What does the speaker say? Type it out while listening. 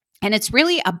And it's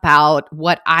really about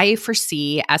what I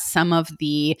foresee as some of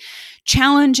the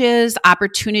challenges,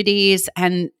 opportunities,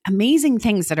 and amazing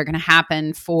things that are going to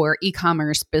happen for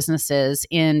e-commerce businesses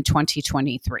in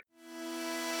 2023.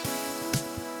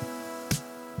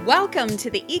 Welcome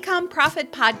to the Ecom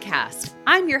Profit Podcast.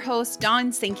 I'm your host, Dawn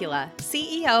Sinkula,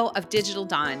 CEO of Digital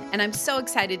Dawn, and I'm so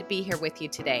excited to be here with you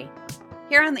today.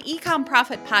 Here on the Ecom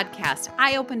Profit Podcast,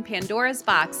 I open Pandora's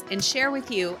box and share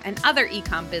with you and other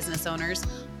ecom business owners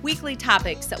weekly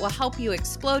topics that will help you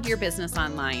explode your business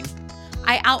online.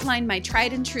 I outline my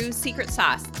tried and true secret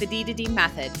sauce, the D2D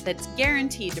method, that's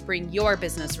guaranteed to bring your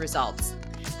business results.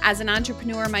 As an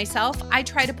entrepreneur myself, I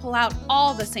try to pull out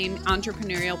all the same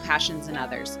entrepreneurial passions in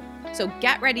others. So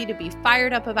get ready to be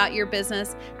fired up about your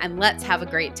business and let's have a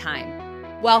great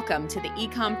time. Welcome to the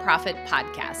Ecom Profit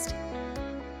Podcast.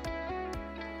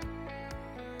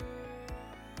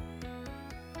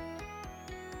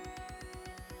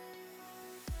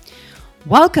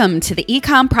 Welcome to the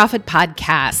Ecom Profit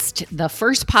Podcast, the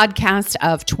first podcast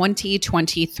of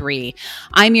 2023.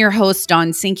 I'm your host,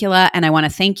 Dawn Sinkula, and I want to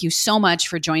thank you so much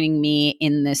for joining me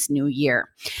in this new year.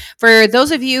 For those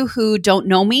of you who don't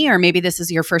know me, or maybe this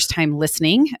is your first time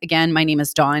listening, again, my name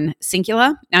is Dawn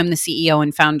Sinkula. I'm the CEO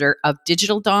and founder of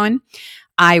Digital Dawn.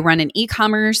 I run an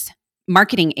e-commerce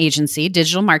marketing agency,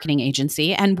 digital marketing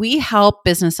agency, and we help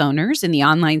business owners in the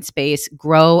online space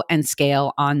grow and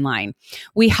scale online.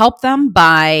 We help them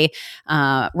by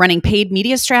running paid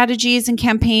media strategies and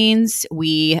campaigns.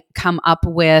 We come up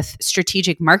with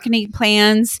strategic marketing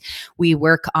plans. We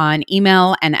work on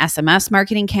email and SMS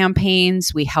marketing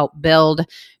campaigns. We help build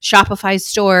Shopify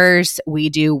stores. We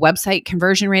do website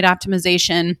conversion rate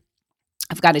optimization.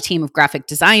 I've got a team of graphic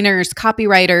designers,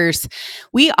 copywriters.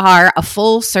 We are a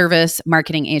full service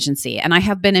marketing agency, and I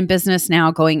have been in business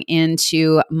now going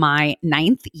into my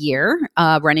 9th year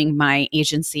running my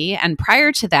agency. And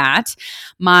prior to that,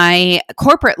 my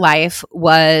corporate life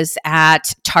was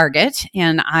at Target,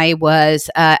 and I was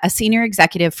a senior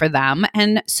executive for them.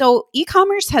 And so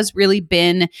e-commerce has really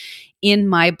been in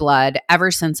my blood ever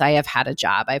since I have had a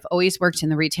job. I've always worked in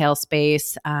the retail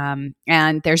space,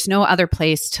 and there's no other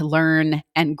place to learn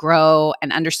and grow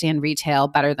and understand retail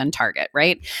better than Target,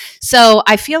 right? So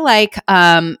I feel like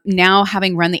now,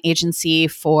 having run the agency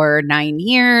for 9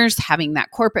 years, having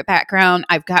that corporate background,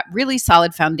 I've got really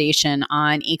solid foundation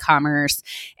on e-commerce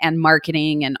and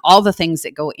marketing and all the things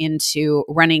that go into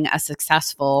running a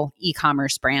successful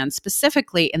e-commerce brand,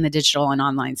 specifically in the digital and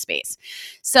online space.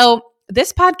 So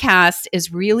this podcast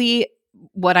is really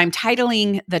what I'm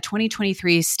titling the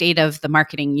 2023 State of the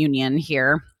Marketing Union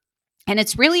here. And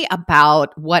it's really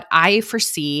about what I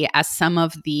foresee as some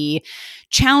of the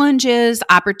challenges,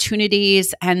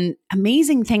 opportunities, and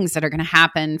amazing things that are going to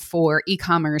happen for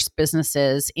e-commerce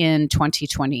businesses in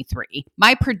 2023.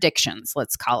 My predictions,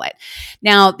 let's call it.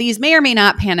 Now, these may or may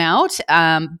not pan out,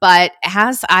 but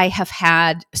as I have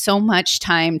had so much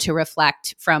time to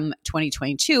reflect from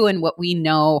 2022 and what we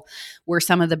know were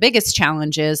some of the biggest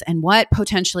challenges and what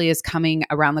potentially is coming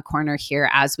around the corner here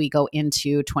as we go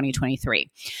into 2023.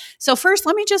 So first,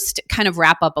 let me just kind of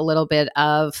wrap up a little bit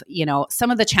of, some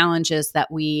of the challenges that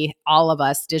all of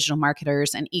us digital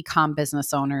marketers and e-com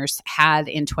business owners had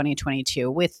in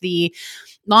 2022 with the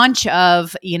launch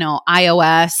of,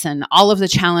 iOS and all of the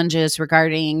challenges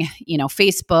regarding,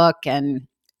 Facebook and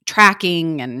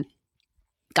tracking and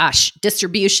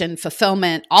distribution,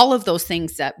 fulfillment, all of those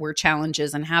things that were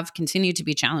challenges and have continued to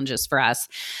be challenges for us.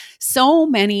 So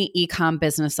many e-com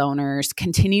business owners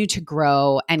continue to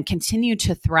grow and continue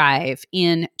to thrive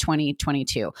in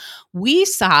 2022. We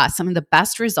saw some of the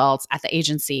best results at the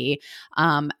agency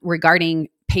regarding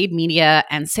paid media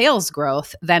and sales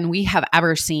growth than we have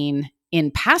ever seen in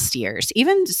past years,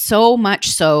 even so much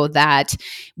so that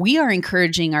we are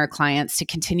encouraging our clients to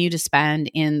continue to spend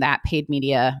in that paid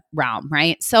media realm,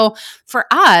 right? So for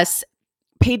us,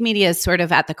 paid media is sort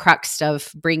of at the crux of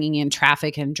bringing in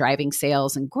traffic and driving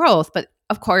sales and growth. But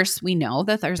of course, we know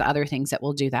that there's other things that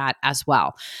will do that as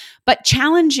well. But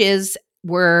challenges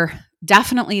were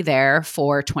definitely there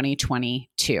for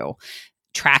 2022.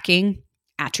 Tracking,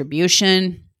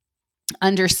 attribution,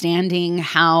 understanding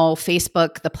how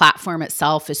Facebook, the platform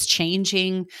itself, is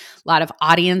changing, a lot of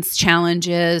audience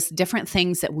challenges, different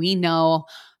things that we know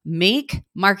make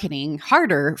marketing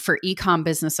harder for e-com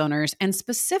business owners, and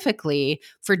specifically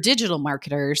for digital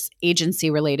marketers,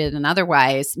 agency related and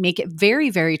otherwise, make it very,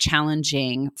 very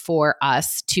challenging for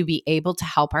us to be able to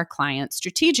help our clients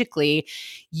strategically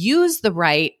use the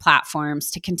right platforms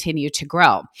to continue to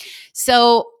grow.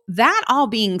 So that all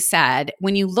being said,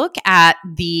 when you look at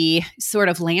the sort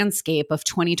of landscape of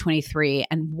 2023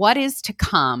 and what is to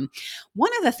come,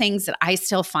 one of the things that I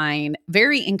still find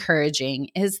very encouraging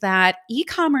is that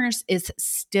e-commerce is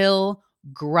still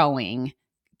growing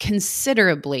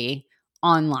considerably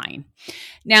online.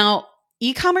 Now,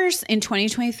 e-commerce in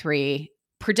 2023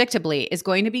 predictably is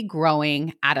going to be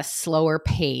growing at a slower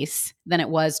pace than it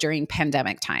was during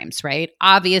pandemic times, right?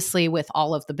 Obviously, with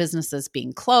all of the businesses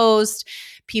being closed,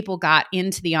 people got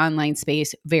into the online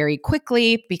space very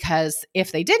quickly because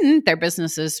if they didn't, their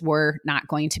businesses were not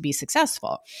going to be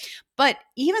successful. But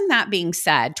even that being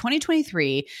said,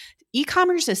 2023,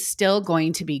 e-commerce is still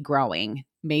going to be growing,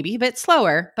 maybe a bit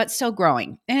slower, but still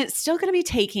growing. And it's still going to be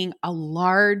taking a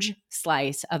large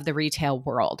slice of the retail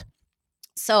world.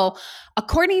 So,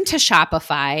 according to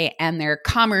Shopify and their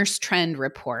Commerce Trend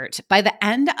Report, by the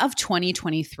end of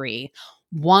 2023,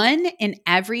 1 in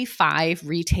every 5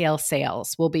 retail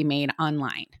sales will be made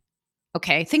online.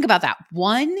 Okay, think about that.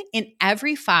 1 in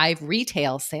every 5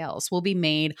 retail sales will be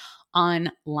made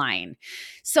online.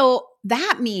 So,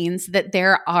 that means that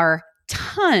there are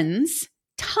tons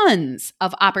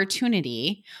of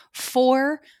opportunity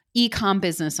for e-com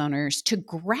business owners to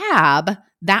grab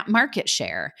that market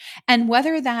share. And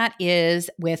whether that is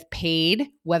with paid,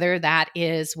 whether that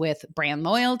is with brand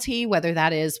loyalty, whether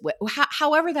that is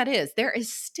however that is, there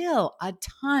is still a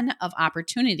ton of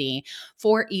opportunity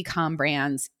for e-com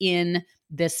brands in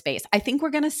this space. I think we're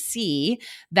going to see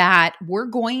that we're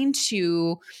going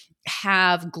to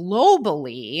have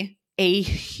globally a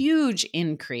huge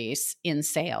increase in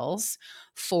sales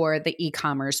for the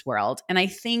e-commerce world. And I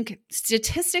think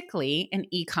statistically in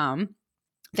e-com,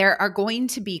 there are going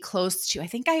to be close to, I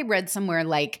think I read somewhere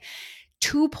like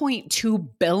 2.2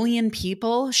 billion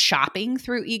people shopping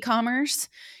through e-commerce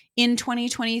in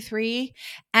 2023.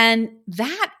 And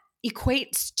that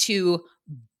equates to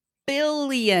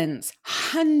billions,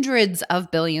 hundreds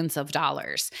of billions of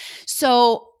dollars.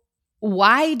 So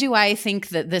why do I think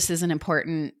that this is an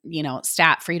important,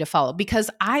 stat for you to follow?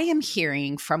 Because I am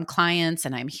hearing from clients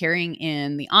and I'm hearing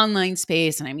in the online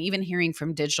space and I'm even hearing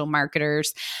from digital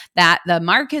marketers that the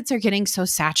markets are getting so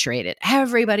saturated.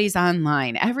 Everybody's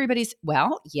online.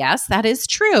 Well, yes, that is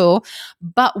true.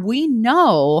 But we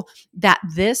know that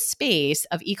this space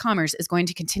of e-commerce is going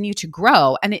to continue to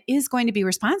grow and it is going to be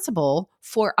responsible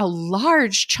for a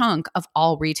large chunk of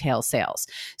all retail sales.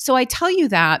 So I tell you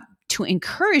that to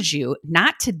encourage you,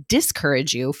 not to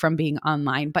discourage you from being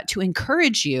online, but to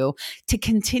encourage you to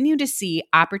continue to see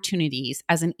opportunities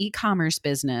as an e-commerce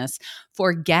business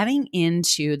for getting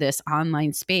into this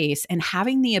online space and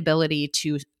having the ability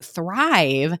to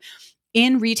thrive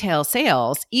in retail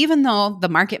sales. Even though the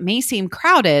market may seem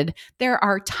crowded, there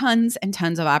are tons and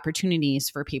tons of opportunities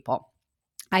for people.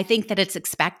 I think that it's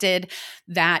expected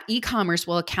that e-commerce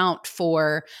will account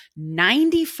for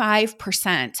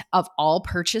 95% of all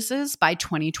purchases by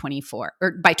 2024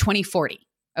 or by 2040.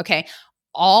 Okay.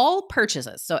 All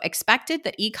purchases. So expected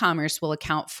that e-commerce will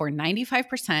account for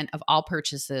 95% of all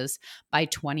purchases by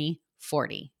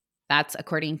 2040. That's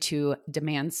according to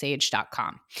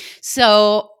demandsage.com.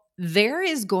 So there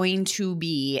is going to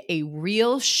be a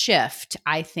real shift,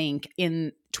 I think,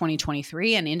 in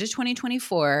 2023 and into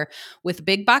 2024 with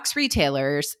big box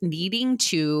retailers needing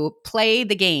to play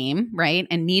the game, right?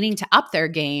 And needing to up their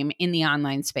game in the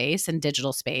online space and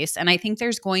digital space. And I think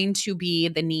there's going to be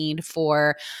the need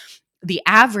for the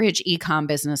average e-com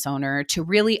business owner to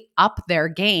really up their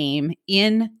game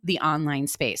in the online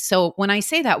space. So when I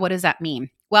say that, what does that mean?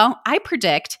 Well, I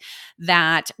predict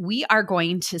that we are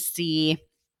going to see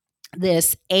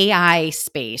this AI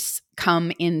space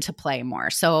come into play more.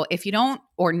 So if you don't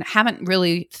or haven't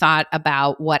really thought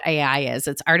about what AI is,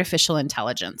 it's artificial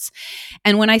intelligence.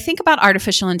 And when I think about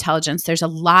artificial intelligence, there's a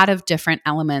lot of different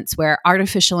elements where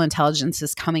artificial intelligence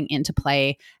is coming into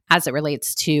play as it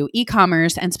relates to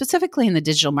e-commerce and specifically in the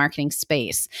digital marketing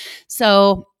space.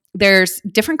 So there's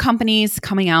different companies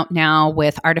coming out now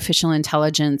with artificial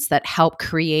intelligence that help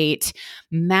create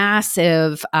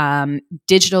massive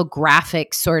digital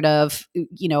graphic sort of,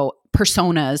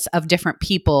 personas of different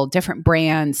people, different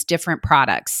brands, different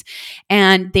products.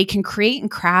 And they can create and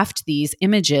craft these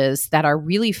images that are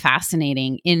really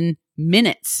fascinating in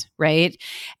minutes, right?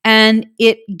 And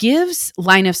it gives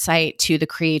line of sight to the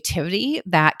creativity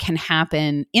that can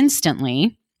happen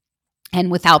instantly and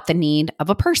without the need of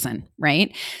a person,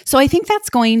 right? So I think that's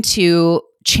going to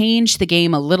change the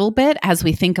game a little bit as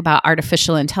we think about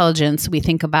artificial intelligence. We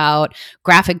think about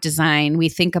graphic design. We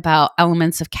think about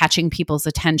elements of catching people's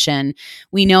attention.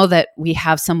 We know that we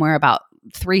have somewhere about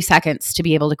 3 seconds to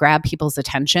be able to grab people's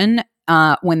attention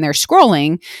when they're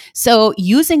scrolling. So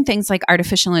using things like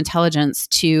artificial intelligence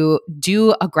to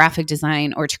do a graphic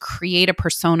design or to create a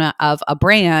persona of a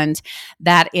brand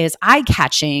that is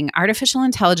eye-catching, artificial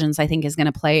intelligence, I think, is going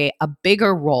to play a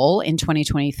bigger role in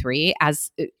 2023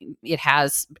 as it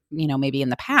has, maybe in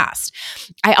the past.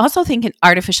 I also think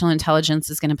artificial intelligence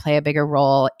is going to play a bigger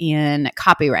role in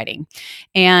copywriting.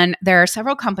 And there are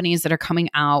several companies that are coming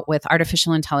out with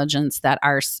artificial intelligence that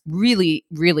are really,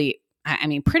 really,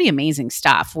 pretty amazing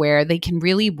stuff, where they can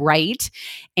really write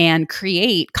and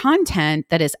create content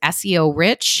that is SEO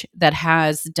rich, that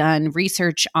has done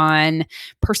research on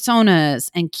personas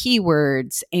and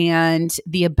keywords, and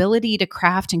the ability to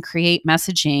craft and create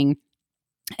messaging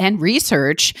and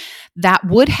research that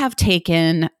would have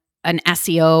taken an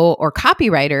SEO or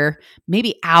copywriter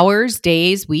maybe hours,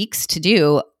 days, weeks to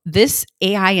do. This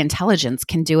AI intelligence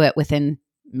can do it within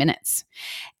minutes.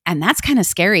 And that's kind of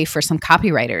scary for some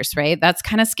copywriters, right? That's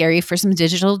kind of scary for some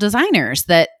digital designers,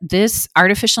 that this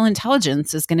artificial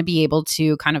intelligence is going to be able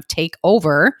to kind of take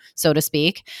over, so to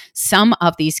speak, some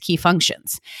of these key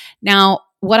functions. Now,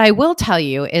 what I will tell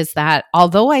you is that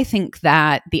although I think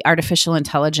that the artificial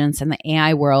intelligence and the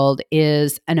AI world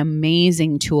is an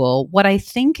amazing tool, what I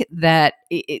think that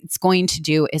it's going to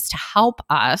do is to help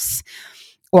us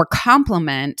or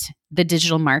complement the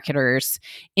digital marketers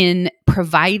in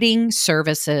providing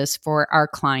services for our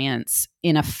clients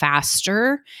in a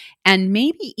faster and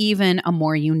maybe even a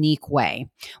more unique way.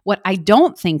 What I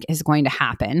don't think is going to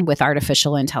happen with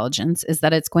artificial intelligence is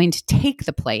that it's going to take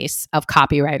the place of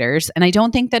copywriters, and I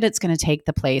don't think that it's going to take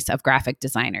the place of graphic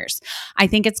designers. I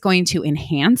think it's going to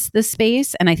enhance the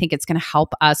space, and I think it's going to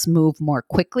help us move more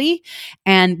quickly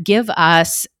and give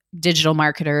us digital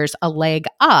marketers a leg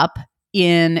up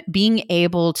in being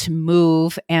able to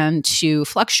move and to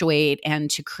fluctuate and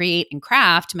to create and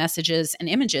craft messages and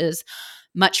images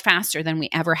much faster than we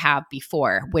ever have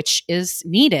before, which is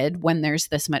needed when there's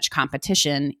this much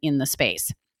competition in the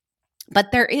space.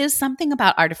 But there is something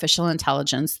about artificial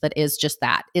intelligence that is just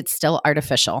that. It's still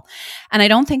artificial. And I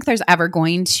don't think there's ever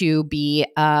going to be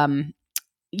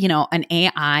an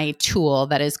AI tool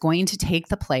that is going to take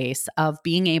the place of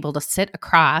being able to sit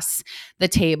across the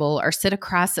table or sit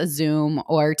across a Zoom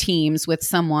or Teams with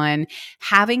someone,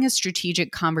 having a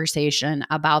strategic conversation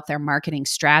about their marketing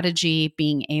strategy,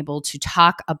 being able to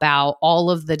talk about all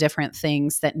of the different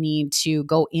things that need to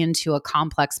go into a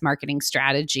complex marketing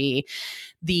strategy,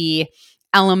 the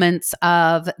elements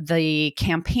of the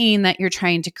campaign that you're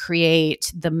trying to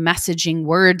create, the messaging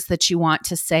words that you want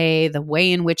to say, the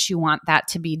way in which you want that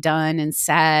to be done and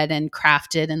said and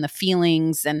crafted, and the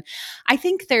feelings. And I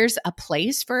think there's a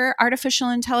place for artificial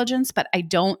intelligence, but I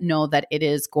don't know that it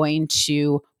is going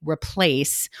to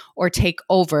replace or take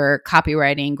over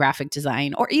copywriting, graphic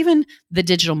design, or even the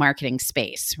digital marketing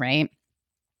space, right?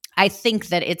 I think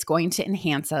that it's going to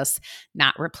enhance us,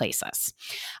 not replace us.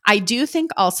 I do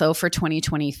think also for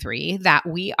 2023 that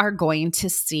we are going to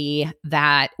see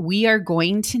that we are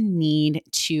going to need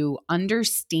to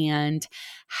understand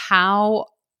how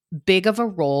big of a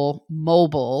role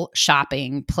mobile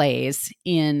shopping plays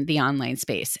in the online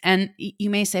space. And you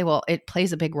may say, well, it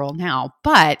plays a big role now,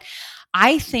 but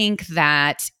I think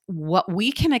that what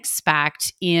we can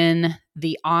expect in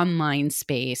the online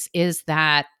space is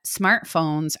that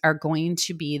smartphones are going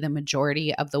to be the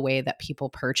majority of the way that people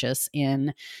purchase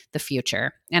in the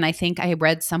future. And I think I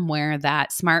read somewhere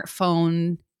that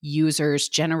smartphone users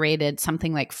generated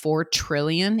something like 4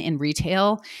 trillion in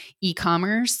retail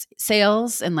e-commerce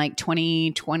sales in like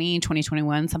 2020,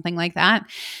 2021, something like that.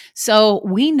 So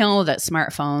we know that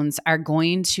smartphones are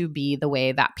going to be the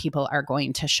way that people are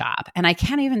going to shop. And I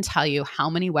can't even tell you how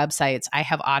many websites I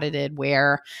have audited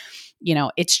where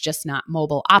it's just not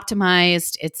mobile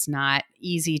optimized. It's not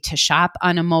easy to shop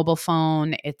on a mobile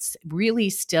phone. It's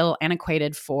really still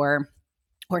antiquated for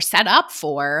or set up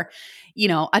for,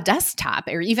 a desktop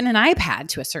or even an iPad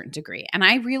to a certain degree. And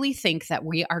I really think that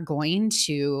we are going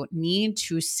to need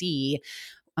to see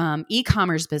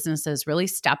e-commerce businesses really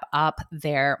step up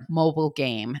their mobile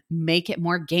game, make it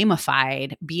more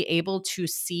gamified, be able to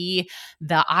see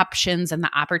the options and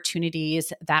the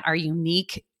opportunities that are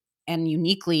unique and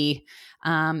uniquely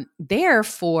there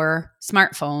for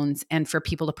smartphones and for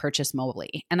people to purchase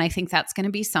mobilely. And I think that's going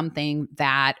to be something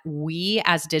that we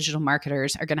as digital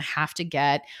marketers are going to have to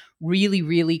get really,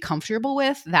 really comfortable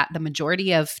with, that the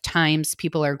majority of times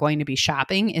people are going to be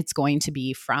shopping, it's going to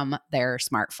be from their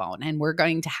smartphone. And we're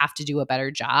going to have to do a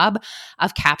better job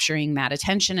of capturing that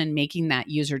attention and making that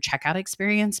user checkout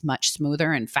experience much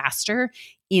smoother and faster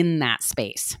in that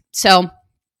space. So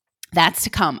that's to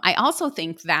come. I also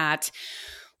think that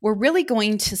we're really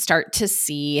going to start to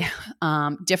see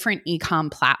different e-com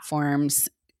platforms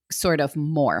sort of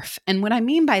morph. And what I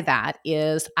mean by that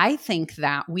is I think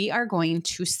that we are going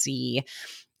to see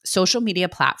social media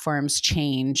platforms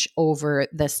change over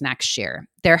this next year.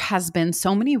 There has been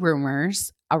so many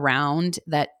rumors around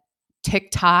that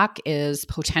TikTok is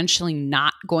potentially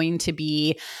not going to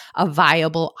be a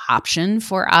viable option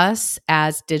for us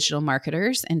as digital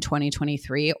marketers in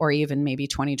 2023 or even maybe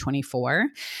 2024,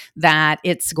 that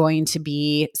it's going to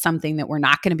be something that we're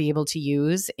not going to be able to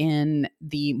use in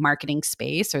the marketing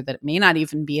space, or that it may not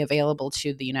even be available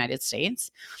to the United States.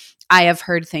 I have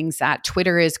heard things that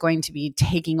Twitter is going to be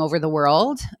taking over the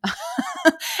world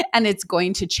and it's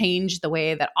going to change the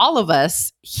way that all of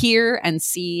us hear and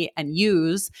see and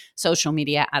use social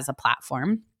media as a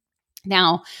platform.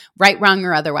 Now, right, wrong,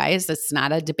 or otherwise, it's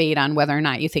not a debate on whether or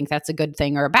not you think that's a good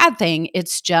thing or a bad thing.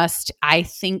 It's just, I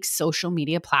think social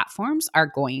media platforms are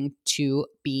going to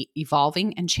be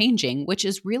evolving and changing, which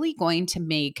is really going to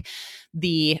make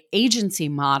the agency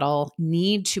model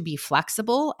need to be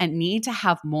flexible and need to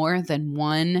have more than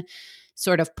one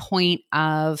sort of point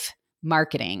of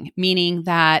marketing, meaning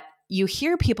that you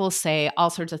hear people say all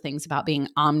sorts of things about being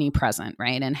omnipresent,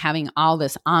 right? And having all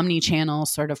this omni-channel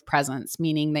sort of presence,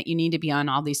 meaning that you need to be on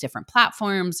all these different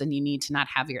platforms and you need to not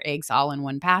have your eggs all in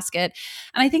one basket.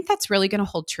 And I think that's really going to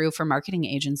hold true for marketing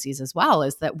agencies as well,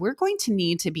 is that we're going to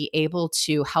need to be able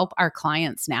to help our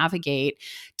clients navigate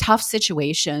tough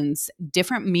situations,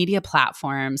 different media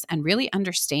platforms, and really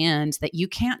understand that you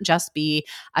can't just be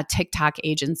a TikTok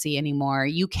agency anymore.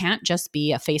 You can't just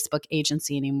be a Facebook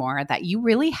agency anymore, that you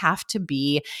really have to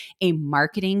be a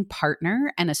marketing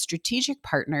partner and a strategic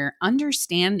partner,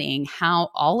 understanding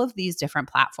how all of these different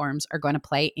platforms are going to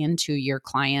play into your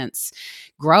clients'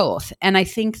 growth. And I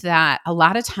think that a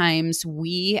lot of times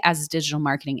we as digital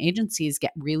marketing agencies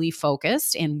get really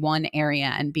focused in one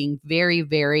area and being very,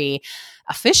 very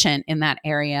efficient in that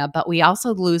area, but we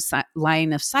also lose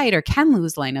line of sight, or can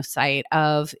lose line of sight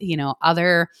of,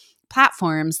 other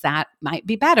platforms that might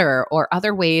be better, or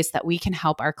other ways that we can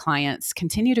help our clients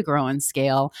continue to grow and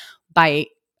scale by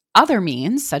other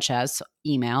means, such as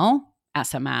email,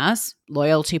 SMS,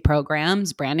 loyalty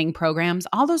programs, branding programs,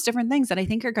 all those different things that I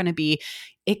think are going to be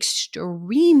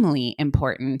extremely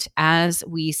important as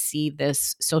we see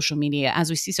social media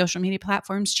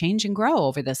platforms change and grow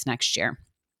over this next year.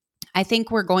 I think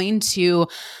we're going to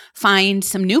find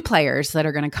some new players that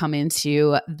are going to come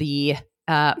into the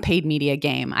paid media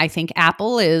game. I think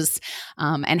Apple is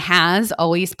and has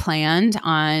always planned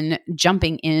on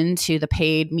jumping into the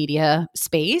paid media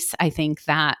space. I think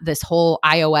that this whole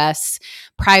iOS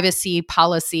privacy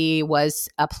policy was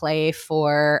a play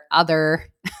for other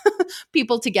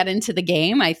people to get into the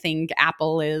game. I think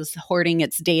Apple is hoarding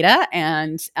its data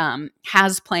and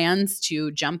has plans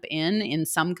to jump in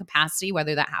some capacity,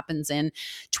 whether that happens in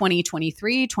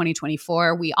 2023,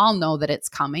 2024. We all know that it's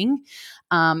coming.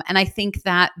 And I think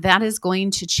that is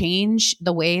going to change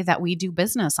the way that we do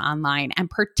business online, and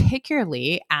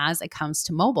particularly as it comes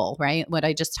to mobile, right? What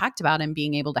I just talked about, and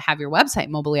being able to have your website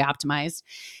mobilely optimized.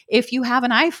 If you have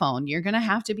an iPhone, you're going to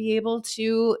have to be able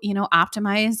to,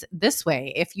 optimize this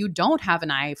way. If you don't have an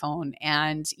iPhone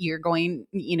and you're going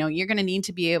to need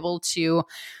to be able to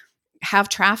have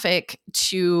traffic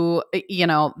to,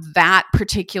 that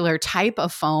particular type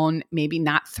of phone, maybe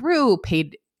not through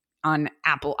paid on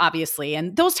Apple, obviously,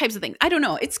 and those types of things. I don't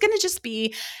know. It's going to just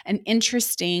be an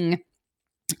interesting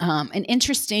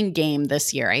game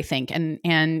this year, I think, and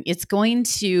it's going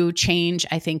to change,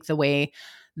 I think, the way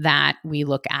that we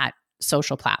look at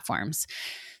social platforms.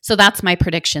 So that's my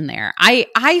prediction there.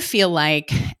 I feel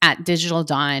like at Digital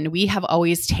Dawn, we have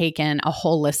always taken a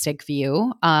holistic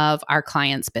view of our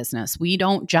client's business. We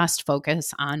don't just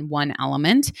focus on one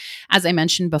element. As I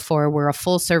mentioned before, we're a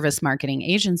full service marketing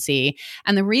agency.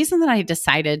 And the reason that I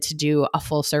decided to do a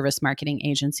full service marketing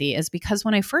agency is because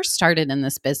when I first started in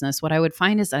this business, what I would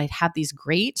find is that I'd have these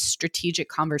great strategic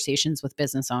conversations with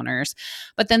business owners,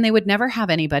 but then they would never have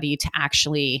anybody to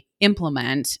actually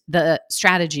implement the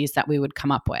strategies that we would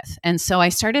come up with. And so I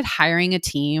started hiring a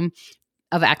team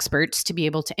of experts to be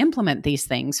able to implement these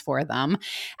things for them.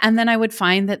 And then I would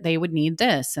find that they would need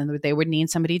this and they would need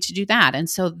somebody to do that. And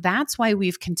so that's why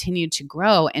we've continued to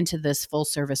grow into this full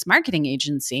service marketing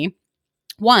agency,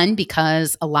 One,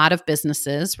 because a lot of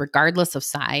businesses, regardless of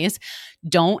size,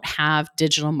 don't have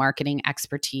digital marketing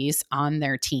expertise on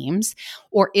their teams.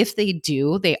 Or if they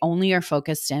do, they only are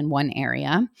focused in one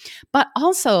area. But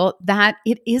also that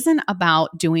it isn't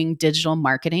about doing digital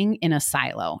marketing in a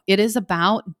silo. It is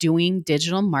about doing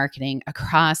digital marketing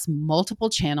across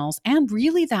multiple channels. And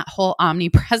really, that whole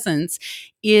omnipresence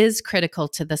is critical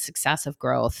to the success of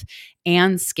growth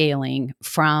and scaling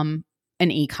from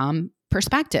an e-com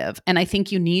perspective. And I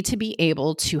think you need to be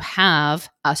able to have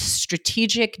a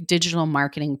strategic digital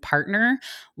marketing partner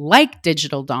like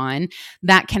Digital Dawn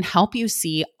that can help you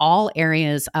see all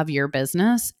areas of your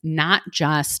business, not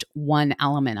just one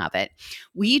element of it.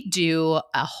 We do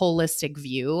a holistic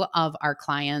view of our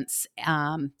clients,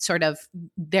 sort of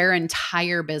their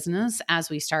entire business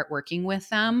as we start working with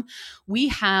them. We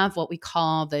have what we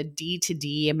call the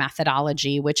D2D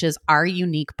methodology, which is our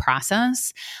unique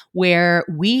process where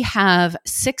we have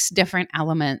 6 different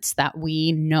elements that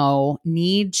we know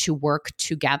need to work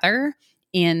together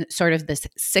in sort of this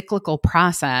cyclical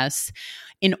process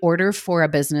in order for a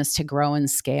business to grow and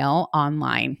scale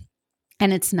online.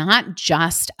 And it's not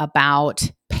just about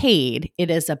paid,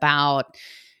 it is about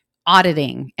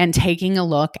auditing and taking a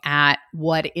look at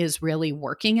what is really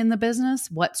working in the business,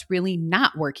 what's really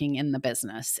not working in the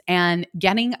business, and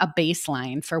getting a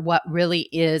baseline for what really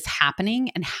is happening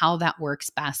and how that works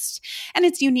best. And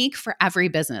it's unique for every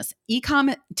business.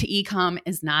 E-com to e-com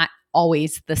is not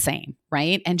always the same,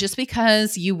 right? And just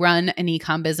because you run an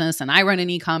e-com business and I run an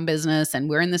e-com business and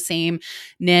we're in the same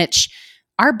niche,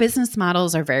 our business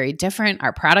models are very different.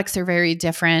 Our products are very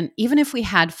different. Even if we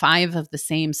had 5 of the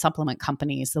same supplement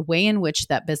companies, the way in which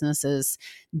that business is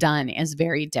done is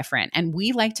very different. And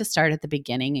we like to start at the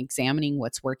beginning, examining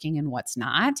what's working and what's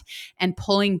not, and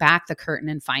pulling back the curtain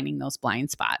and finding those blind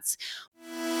spots.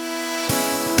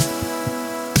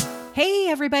 Hey,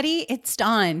 everybody, it's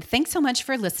Dawn. Thanks so much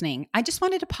for listening. I just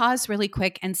wanted to pause really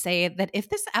quick and say that if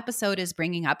this episode is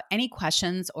bringing up any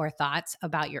questions or thoughts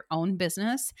about your own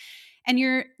business, and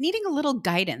you're needing a little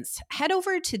guidance, head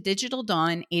over to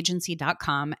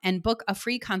digitaldawnagency.com and book a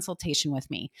free consultation with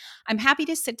me. I'm happy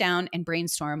to sit down and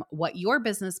brainstorm what your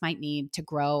business might need to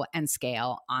grow and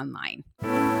scale online.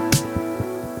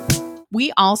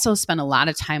 We also spend a lot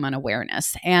of time on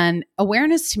awareness. And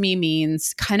awareness to me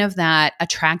means kind of that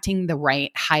attracting the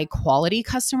right high quality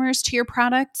customers to your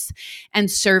products and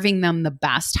serving them the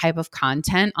best type of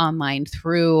content online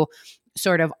through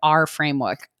sort of our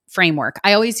framework.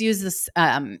 I always use this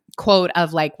quote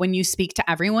of like, when you speak to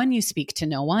everyone, you speak to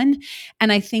no one.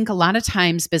 And I think a lot of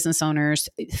times business owners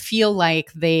feel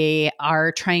like they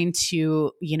are trying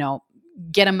to,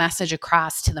 get a message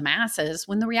across to the masses,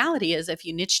 when the reality is if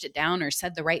you niched it down or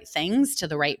said the right things to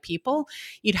the right people,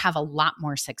 you'd have a lot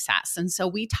more success. And so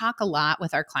we talk a lot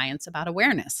with our clients about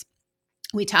awareness.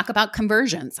 We talk about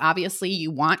conversions. Obviously,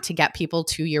 you want to get people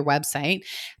to your website,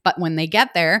 but when they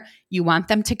get there, you want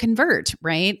them to convert,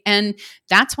 right? And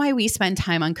that's why we spend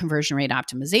time on conversion rate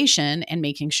optimization and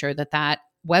making sure that that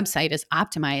website is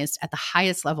optimized at the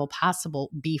highest level possible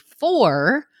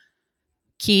before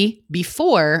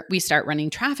we start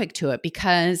running traffic to it.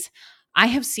 Because I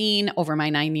have seen over my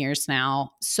 9 years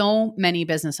now, so many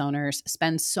business owners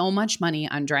spend so much money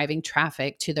on driving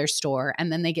traffic to their store,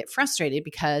 and then they get frustrated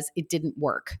because it didn't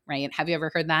work, right? Have you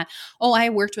ever heard that? Oh, I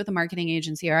worked with a marketing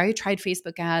agency, or I tried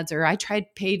Facebook ads, or I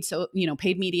tried paid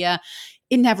media.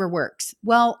 It never works.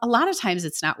 Well, a lot of times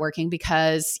it's not working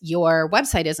because your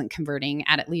website isn't converting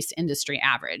at least industry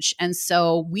average. And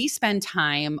so we spend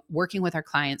time working with our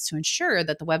clients to ensure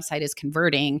that the website is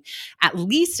converting at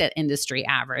least at industry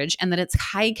average, and that it's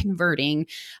high converting,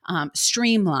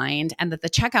 streamlined, and that the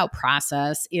checkout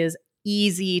process is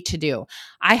easy to do.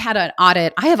 I had an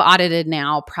audit. I have audited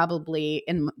now probably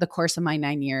in the course of my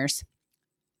 9 years,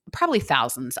 probably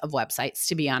thousands of websites,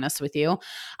 to be honest with you.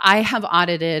 I have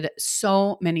audited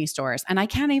so many stores, and I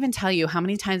can't even tell you how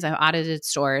many times I've audited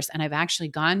stores and I've actually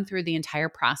gone through the entire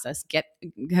process,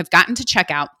 have gotten to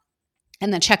checkout,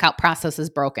 and the checkout process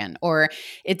is broken, or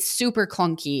it's super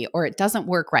clunky, or it doesn't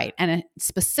work right. And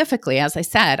specifically, as I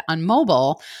said, on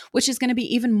mobile, which is going to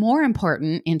be even more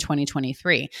important in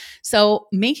 2023. So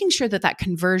making sure that that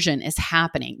conversion is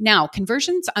happening. Now,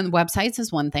 conversions on websites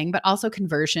is one thing, but also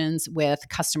conversions with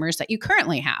customers that you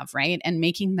currently have, right? And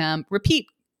making them repeat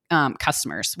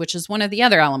customers, which is one of the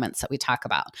other elements that we talk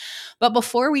about. But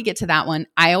before we get to that one,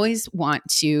 I always want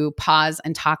to pause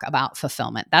and talk about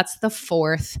fulfillment. That's the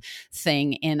fourth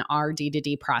thing in our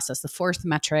D2D process, the fourth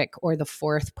metric or the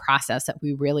fourth process that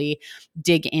we really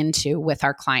dig into with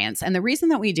our clients. And the reason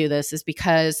that we do this is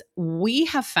because we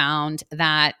have found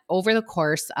that over the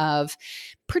course of,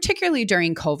 particularly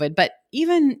during COVID, but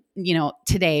even,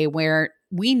 today, where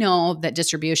we know that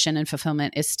distribution and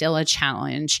fulfillment is still a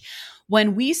challenge,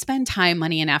 when we spend time,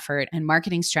 money, and effort and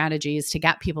marketing strategies to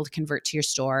get people to convert to your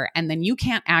store, and then you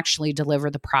can't actually deliver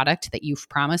the product that you've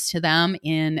promised to them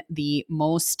in the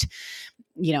most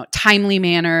timely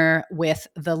manner with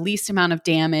the least amount of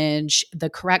damage, the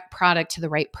correct product to the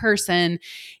right person,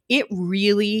 it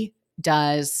really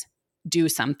does do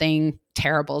something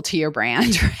terrible to your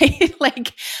brand, right?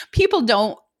 Like, people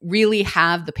don't really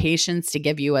have the patience to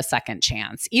give you a second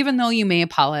chance. Even though you may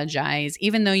apologize,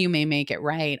 even though you may make it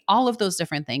right, all of those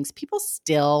different things, people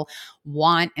still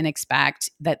want and expect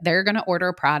that they're going to order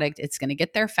a product, it's going to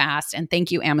get there fast. And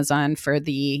thank you, Amazon, for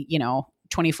the,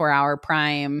 24-hour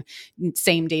Prime,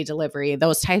 same day delivery,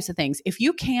 those types of things. If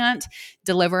you can't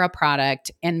deliver a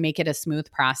product and make it a smooth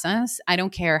process, I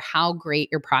don't care how great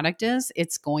your product is,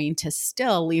 it's going to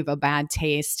still leave a bad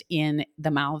taste in the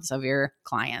mouths of your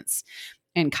clients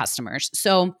and customers.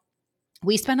 So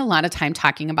we spend a lot of time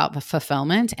talking about the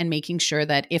fulfillment and making sure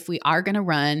that if we are going to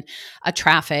run a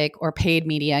traffic or paid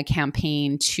media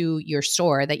campaign to your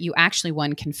store, that you actually,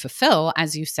 one, can fulfill,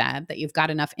 as you said, that you've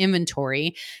got enough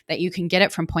inventory, that you can get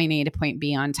it from point A to point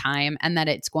B on time, and that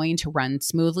it's going to run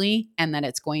smoothly, and that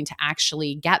it's going to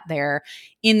actually get there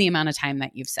in the amount of time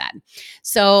that you've said.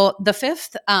 So the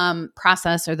fifth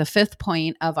process, or the fifth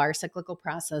point of our cyclical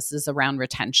process, is around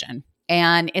retention.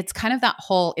 And it's kind of that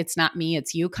whole "it's not me,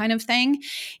 it's you" kind of thing.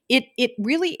 It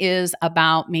really is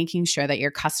about making sure that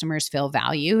your customers feel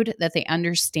valued, that they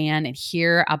understand and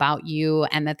hear about you,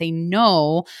 and that they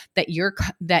know that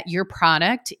your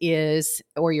product is,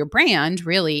 or your brand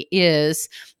really is,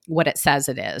 what it says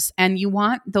it is. And you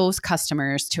want those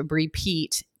customers to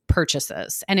repeat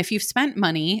purchases. And if you've spent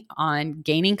money on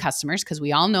gaining customers, because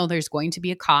we all know there's going to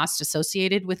be a cost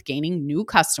associated with gaining new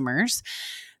customers,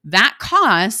 that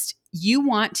cost, you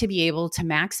want to be able to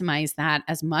maximize that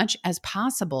as much as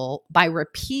possible by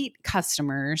repeat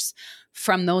customers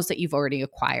from those that you've already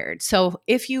acquired. So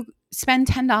if you spend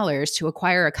 $10 to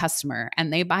acquire a customer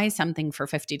and they buy something for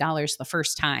 $50 the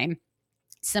first time,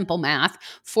 simple math,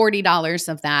 $40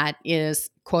 of that is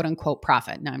quote unquote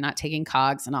profit. Now, I'm not taking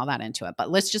COGS and all that into it,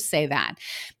 but let's just say that.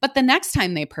 But the next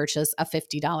time they purchase a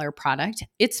 $50 product,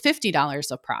 it's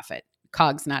 $50 of profit.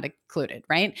 COGS not included,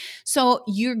 right? So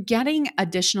you're getting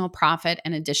additional profit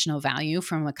and additional value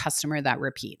from a customer that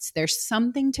repeats. There's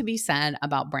something to be said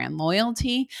about brand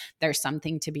loyalty. There's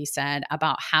something to be said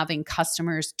about having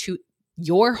customers to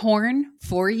your horn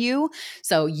for you.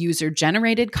 So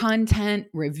user-generated content,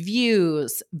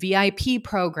 reviews, VIP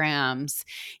programs,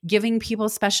 giving people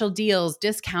special deals,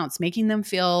 discounts, making them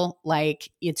feel like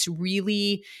it's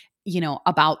really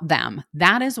about them.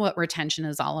 That is what retention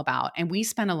is all about. And we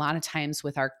spend a lot of times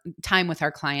with our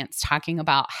clients talking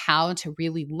about how to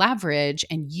really leverage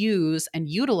and use and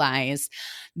utilize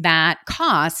that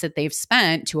cost that they've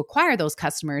spent to acquire those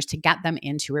customers to get them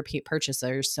into repeat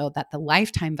purchasers, so that the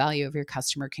lifetime value of your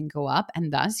customer can go up,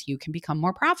 and thus you can become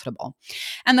more profitable.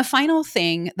 And the final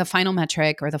thing, the final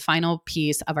metric, or the final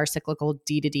piece of our cyclical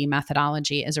D2D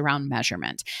methodology is around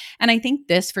measurement. And I think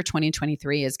this for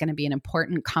 2023 is going to be an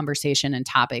important conversation and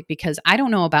topic, because I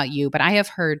don't know about you, but I have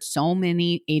heard so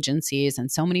many agencies and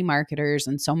so many marketers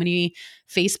and so many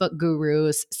Facebook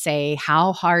gurus say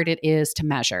how hard it is to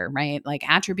measure, right? Like,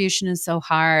 attribution is so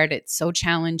hard, it's so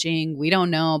challenging, we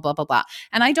don't know, blah, blah, blah.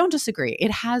 And I don't disagree.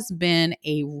 It has been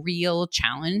a real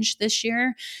challenge this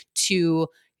year to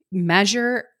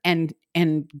measure and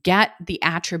get the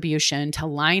attribution to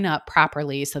line up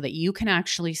properly, so that you can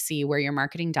actually see where your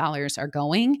marketing dollars are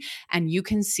going, and you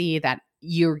can see that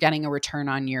you're getting a return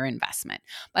on your investment.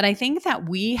 But I think that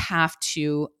we have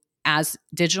to, as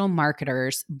digital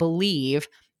marketers, believe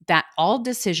that all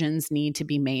decisions need to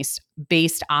be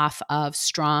based off of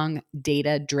strong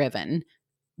data-driven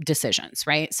decisions,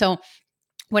 right? So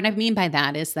what I mean by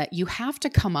that is that you have to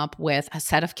come up with a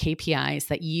set of KPIs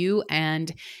that you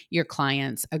and your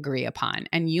clients agree upon.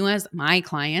 And you, as my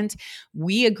client,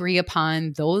 we agree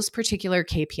upon those particular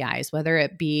KPIs, whether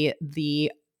it be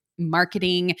the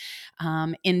marketing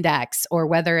index, or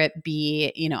whether it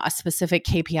be, a specific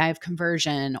KPI of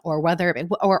conversion, or whether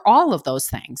or all of those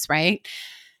things, right?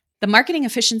 The marketing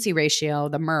efficiency ratio,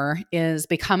 the MER, is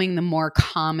becoming the more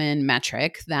common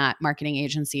metric that marketing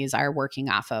agencies are working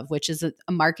off of, which is a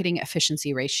marketing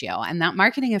efficiency ratio. And that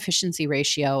marketing efficiency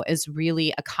ratio is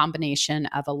really a combination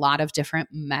of a lot of different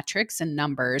metrics and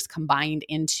numbers combined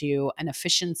into an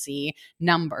efficiency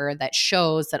number that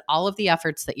shows that all of the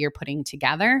efforts that you're putting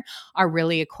together are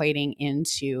really equating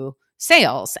into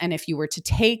sales. And if you were to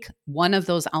take one of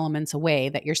those elements away,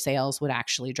 that your sales would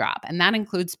actually drop. And that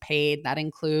includes paid, that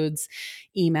includes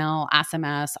email,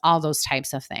 SMS, all those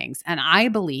types of things. And I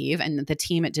believe, and the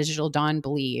team at Digital Dawn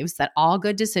believes, that all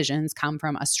good decisions come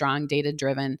from a strong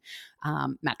data-driven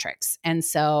metrics. And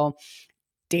so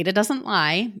data doesn't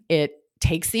lie. It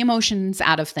takes the emotions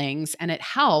out of things and it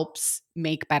helps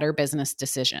make better business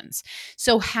decisions.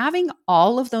 So having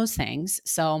all of those things,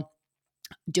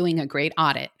 doing a great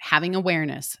audit, having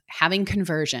awareness, having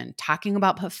conversion, talking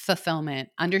about fulfillment,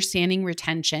 understanding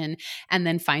retention, and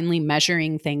then finally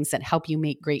measuring things that help you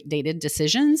make great data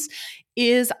decisions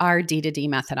is our D2D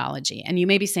methodology. And you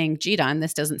may be saying, gee, Dawn,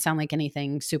 this doesn't sound like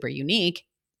anything super unique.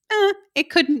 It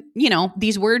couldn't,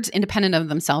 these words independent of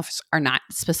themselves are not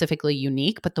specifically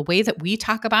unique, but the way that we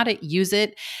talk about it, use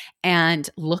it, and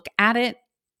look at it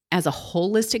as a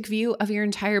holistic view of your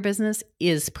entire business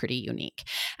is pretty unique.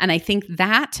 And I think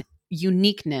that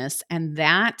uniqueness and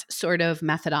that sort of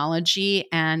methodology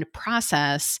and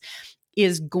process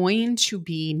is going to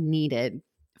be needed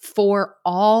for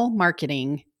all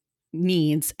marketing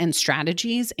needs and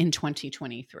strategies in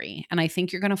 2023. And I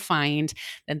think you're going to find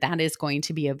that that is going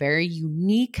to be a very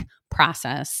unique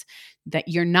process that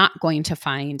you're not going to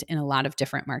find in a lot of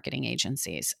different marketing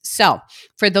agencies. So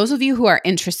for those of you who are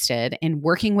interested in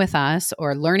working with us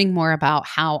or learning more about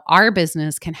how our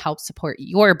business can help support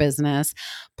your business,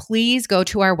 please go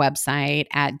to our website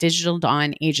at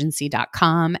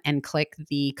digitaldawnagency.com and click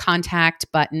the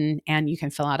contact button, and you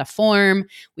can fill out a form.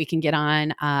 We can get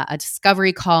on a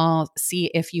discovery call, see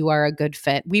if you are a good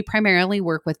fit. We primarily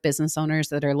work with business owners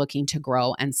that are looking to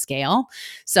grow and scale.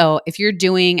 So if you're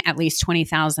doing at least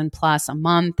 20,000 plus a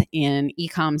month in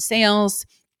e-com sales,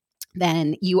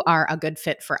 then you are a good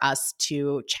fit for us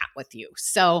to chat with you.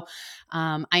 So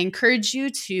I encourage you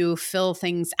to fill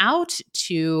things out,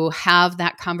 to have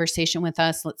that conversation with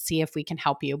us. Let's see if we can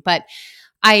help you. But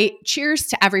I cheers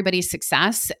to everybody's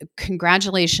success.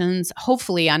 Congratulations,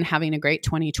 hopefully, on having a great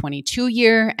 2022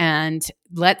 year. And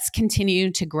let's continue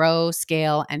to grow,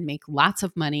 scale, and make lots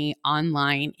of money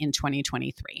online in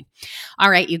 2023. All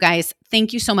right, you guys,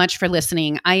 thank you so much for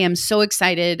listening. I am so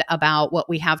excited about what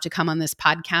we have to come on this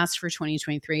podcast for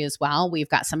 2023 as well. We've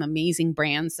got some amazing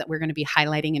brands that we're going to be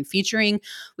highlighting and featuring.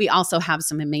 We also have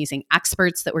some amazing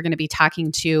experts that we're going to be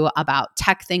talking to about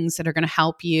tech things that are going to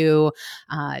help you,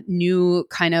 new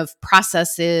kind of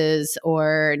processes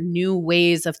or new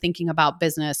ways of thinking about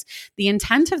business. The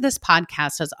intent of this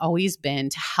podcast has always been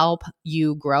to help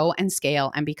you grow and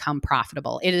scale and become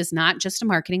profitable. It is not just a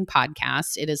marketing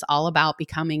podcast. It is all about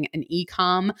becoming an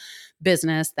e-com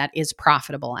business that is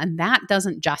profitable. And that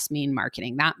doesn't just mean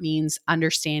marketing. That means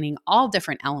understanding all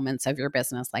different elements of your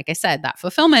business. Like I said, that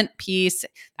fulfillment piece,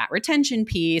 that retention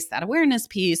piece, that awareness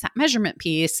piece, that measurement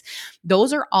piece,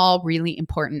 those are all really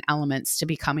important elements to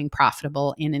becoming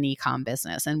profitable in an e-com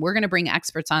business. And we're going to bring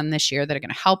experts on this year that are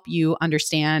going to help you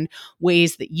understand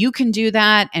ways that you can do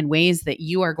that and ways that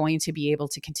you are going to be able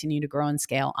to continue to grow and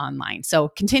scale online. So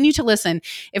continue to listen.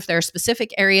 If there are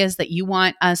specific areas that you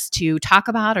want us to talk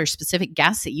about or specific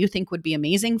guests that you think would be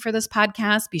amazing for this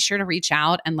podcast, be sure to reach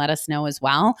out and let us know as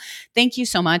well. Thank you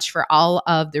so much for all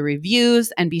of the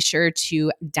reviews, and be sure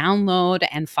to download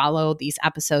and follow these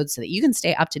episodes so that you can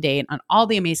stay up to date on all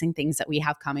the amazing things that we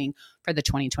have coming for the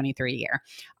 2023 year.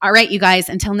 All right, you guys,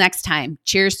 until next time,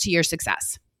 cheers to your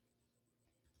success.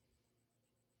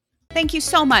 Thank you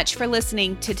so much for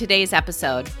listening to today's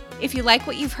episode. If you like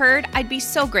what you've heard, I'd be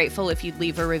so grateful if you'd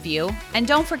leave a review. And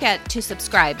don't forget to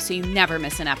subscribe so you never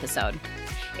miss an episode.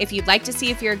 If you'd like to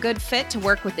see if you're a good fit to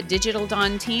work with the Digital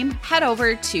Dawn team, head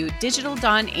over to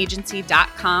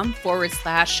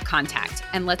digitaldawnagency.com/contact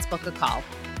and let's book a call.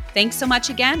 Thanks so much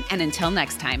again, and until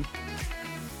next time.